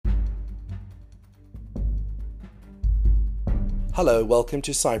Hello, welcome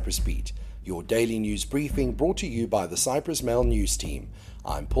to Cyprus Beat, your daily news briefing brought to you by the Cyprus Mail News team.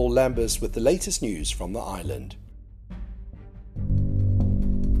 I'm Paul Lambus with the latest news from the island.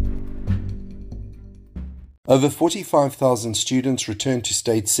 Over 45,000 students returned to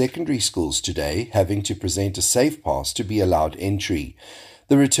state secondary schools today, having to present a safe pass to be allowed entry.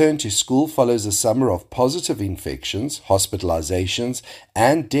 The return to school follows a summer of positive infections, hospitalizations,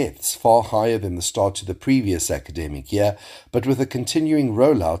 and deaths far higher than the start to the previous academic year, but with a continuing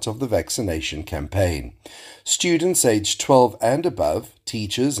rollout of the vaccination campaign. Students aged 12 and above,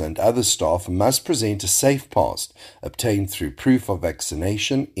 teachers and other staff must present a safe pass obtained through proof of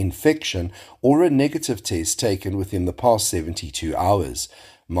vaccination, infection, or a negative test taken within the past 72 hours.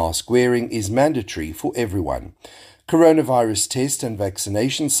 Mask wearing is mandatory for everyone. Coronavirus test and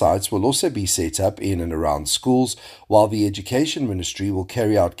vaccination sites will also be set up in and around schools, while the Education Ministry will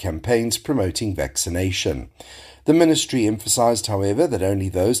carry out campaigns promoting vaccination. The ministry emphasized, however, that only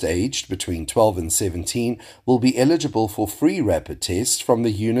those aged between 12 and 17 will be eligible for free rapid tests from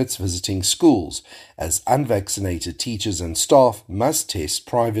the units visiting schools, as unvaccinated teachers and staff must test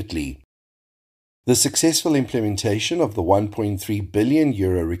privately. The successful implementation of the €1.3 billion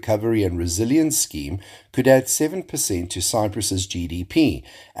Recovery and Resilience Scheme could add 7% to Cyprus's GDP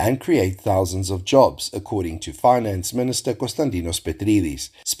and create thousands of jobs, according to Finance Minister Konstantinos Petridis.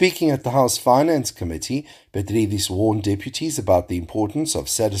 Speaking at the House Finance Committee, Petridis warned deputies about the importance of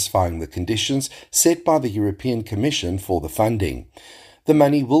satisfying the conditions set by the European Commission for the funding. The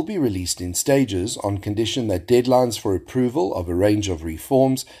money will be released in stages on condition that deadlines for approval of a range of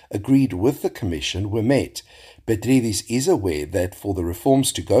reforms agreed with the Commission were met. Petridis is aware that for the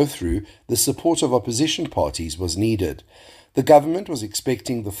reforms to go through, the support of opposition parties was needed. The government was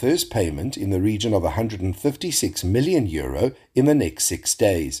expecting the first payment in the region of €156 million in the next 6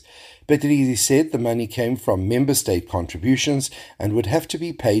 days. Petridis said the money came from member state contributions and would have to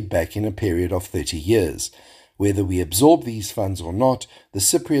be paid back in a period of 30 years. Whether we absorb these funds or not, the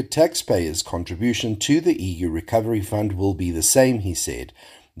Cypriot taxpayers' contribution to the EU Recovery Fund will be the same, he said.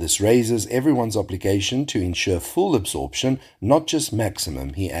 This raises everyone's obligation to ensure full absorption, not just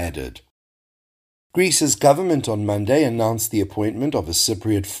maximum, he added. Greece's government on Monday announced the appointment of a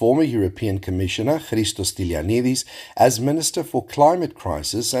Cypriot former European Commissioner, Christos Stylianidis, as Minister for Climate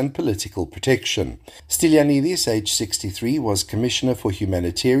Crisis and Political Protection. Stylianidis, aged 63, was Commissioner for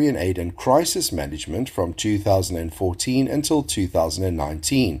Humanitarian Aid and Crisis Management from 2014 until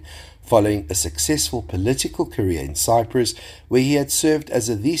 2019. Following a successful political career in Cyprus, where he had served as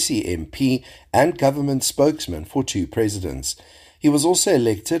a DC MP and government spokesman for 2 presidents. He was also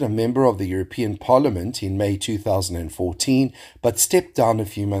elected a member of the European Parliament in May 2014, but stepped down a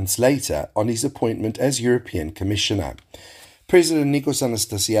few months later on his appointment as European Commissioner. President Nikos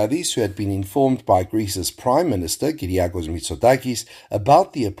Anastasiadis, who had been informed by Greece's Prime Minister Kyriakos Mitsotakis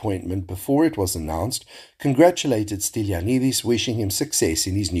about the appointment before it was announced, congratulated Stylianidis, wishing him success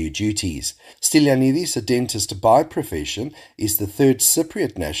in his new duties. Stylianidis, a dentist by profession, is the 3rd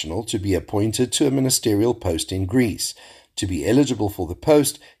Cypriot national to be appointed to a ministerial post in Greece. To be eligible for the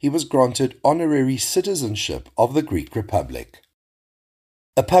post, he was granted honorary citizenship of the Greek Republic.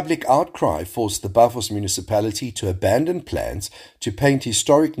 A public outcry forced the Paphos municipality to abandon plans to paint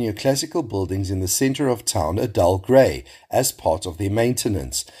historic neoclassical buildings in the center of town a dull grey as part of their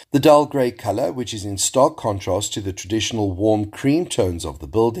maintenance. The dull grey color, which is in stark contrast to the traditional warm cream tones of the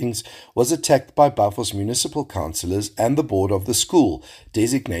buildings, was attacked by Paphos municipal councillors and the board of the school,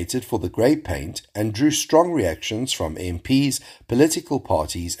 designated for the grey paint, and drew strong reactions from MPs, political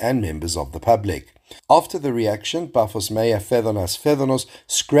parties and members of the public. After the reaction, Paphos Mayor Fedonas Fedonos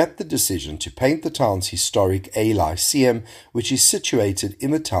scrapped the decision to paint the town's historic A Lyceum, which is situated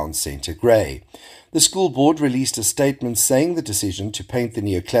in the town centre grey. The school board released a statement saying the decision to paint the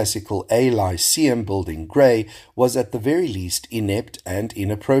neoclassical A Lyceum building grey was at the very least inept and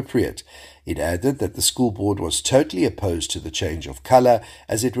inappropriate. It added that the school board was totally opposed to the change of colour,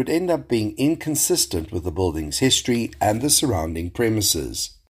 as it would end up being inconsistent with the building's history and the surrounding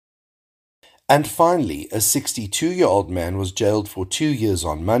premises. And finally, a 62-year-old man was jailed for 2 years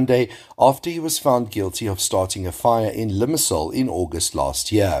on Monday after he was found guilty of starting a fire in Limassol in August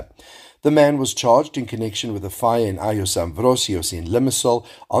last year. The man was charged in connection with a fire in Agios Ambrosios in Limassol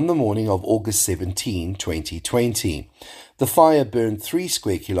on the morning of August 17, 2020. The fire burned 3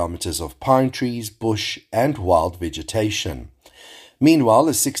 square kilometers of pine trees, bush, and wild vegetation. Meanwhile,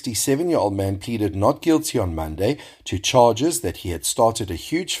 a 67-year-old man pleaded not guilty on Monday to charges that he had started a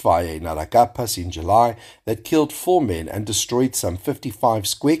huge fire in Arakapas in July that killed 4 men and destroyed some 55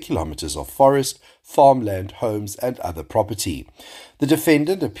 square kilometers of forest, farmland, homes, and other property. The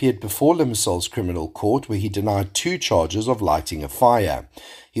defendant appeared before Limassol's criminal court, where he denied 2 charges of lighting a fire.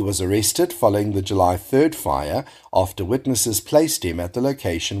 He was arrested following the July 3rd fire after witnesses placed him at the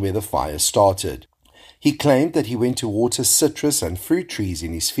location where the fire started. He claimed that he went to water citrus and fruit trees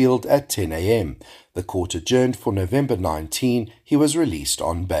in his field at 10 a.m. The court adjourned for November 19. He was released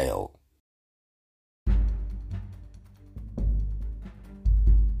on bail.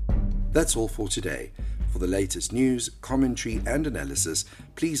 That's all for today. For the latest news, commentary, and analysis,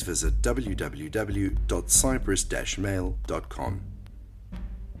 please visit www.cyprus-mail.com.